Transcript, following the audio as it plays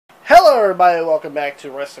Hello everybody, welcome back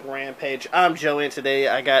to Wrestling Rampage. I'm Joe, and today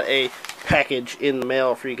I got a package in the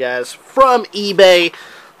mail for you guys from eBay.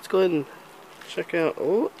 Let's go ahead and check out.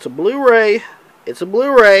 Oh, it's a Blu-ray. It's a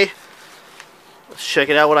Blu-ray. Let's check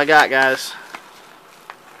it out what I got, guys.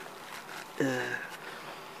 It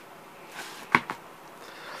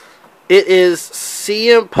is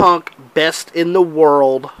CM Punk Best in the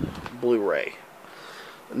World Blu-ray.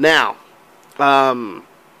 Now,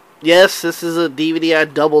 yes, this is a DVD I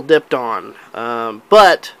double dipped on,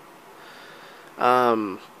 but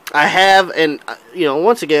I have, and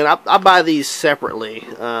once again, I buy these separately.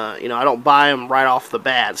 I don't buy them right off the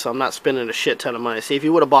bat, so I'm not spending a shit ton of money. See, if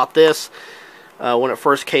you would have bought this when it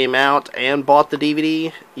first came out and bought the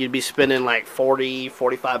DVD, you'd be spending like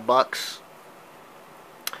 $40-45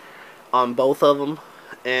 on both of them,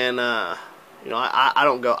 and I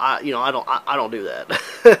don't do that.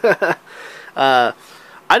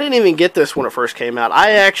 I didn't even get this when it first came out.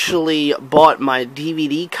 I actually bought my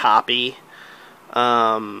DVD copy.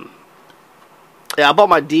 I bought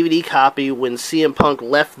my DVD copy when CM Punk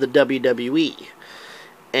left the WWE.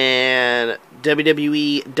 And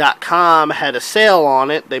WWE.com had a sale on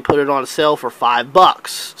it. They put it on sale for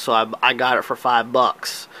 $5. So I got it for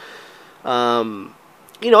 $5.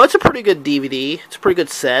 It's a pretty good DVD. It's a pretty good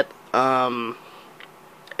set. And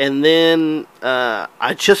then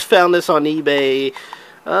I just found this on eBay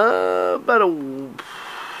about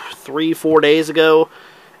 3-4 days ago,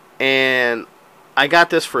 and I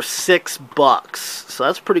got this for $6, so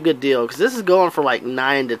that's a pretty good deal, because this is going for like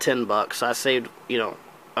 $9 to $10, so I saved,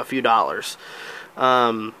 a few dollars. So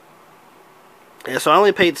I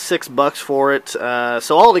only paid $6 for it, so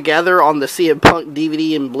altogether on the CM Punk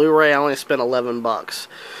DVD and Blu-ray, I only spent $11,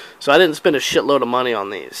 so I didn't spend a shitload of money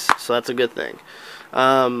on these, so that's a good thing.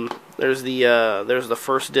 There's the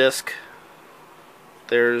first disc.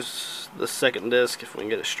 There's the second disc, if we can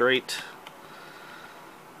get it straight.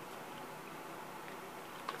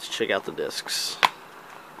 Let's check out the discs.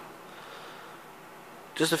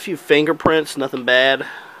 Just a few fingerprints, nothing bad.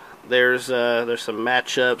 There's some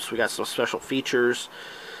matchups. We got some special features.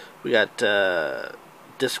 We got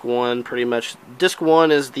disc 1, pretty much. Disc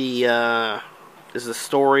 1 is the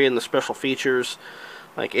story and the special features,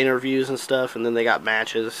 like interviews and stuff, and then they got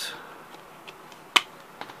matches.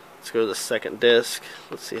 Let's go to the second disc.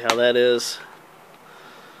 Let's see how that is.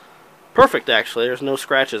 Perfect, actually. There's no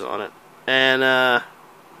scratches on it. And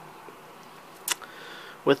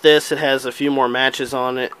with this, it has a few more matches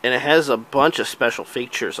on it, and it has a bunch of special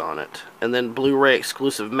features on it. And then Blu-ray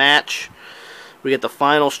exclusive match. We get the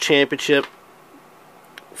Finals Championship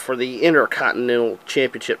for the Intercontinental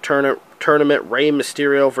Championship tournament. Rey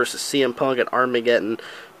Mysterio versus CM Punk at Armageddon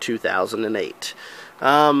 2008.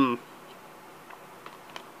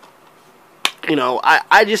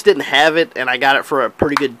 I just didn't have it, and I got it for a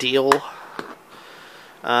pretty good deal.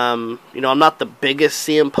 I'm not the biggest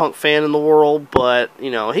CM Punk fan in the world, but,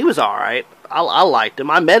 he was alright. I liked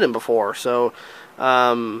him. I met him before, so,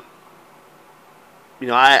 I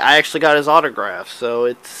actually got his autograph, so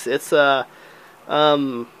I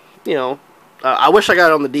wish I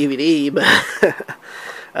got it on the DVD, but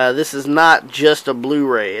this is not just a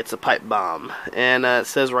Blu-ray, it's a pipe bomb. And it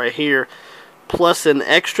says right here, plus an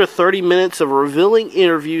extra 30 minutes of revealing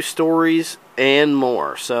interview stories and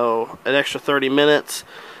more. So an extra 30 minutes.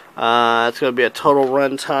 It's going to be a total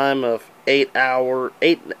run time of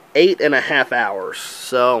 8.5 hours.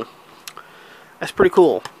 So that's pretty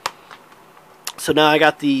cool. So now I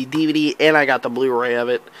got the DVD and I got the Blu-ray of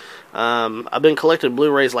it. I've been collecting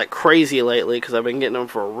Blu-rays like crazy lately because I've been getting them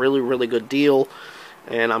for a really, really good deal.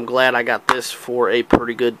 And I'm glad I got this for a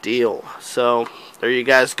pretty good deal. So there you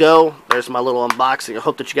guys go. There's my little unboxing. I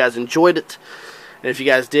hope that you guys enjoyed it. And if you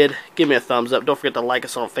guys did, give me a thumbs up. Don't forget to like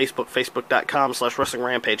us on Facebook,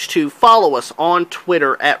 facebook.com/WrestlingRampage2. Follow us on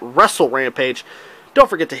Twitter at WrestleRampage. Don't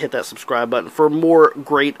forget to hit that subscribe button for more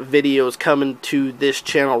great videos coming to this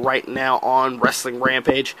channel right now on Wrestling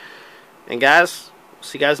Rampage. And guys,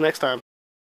 see you guys next time.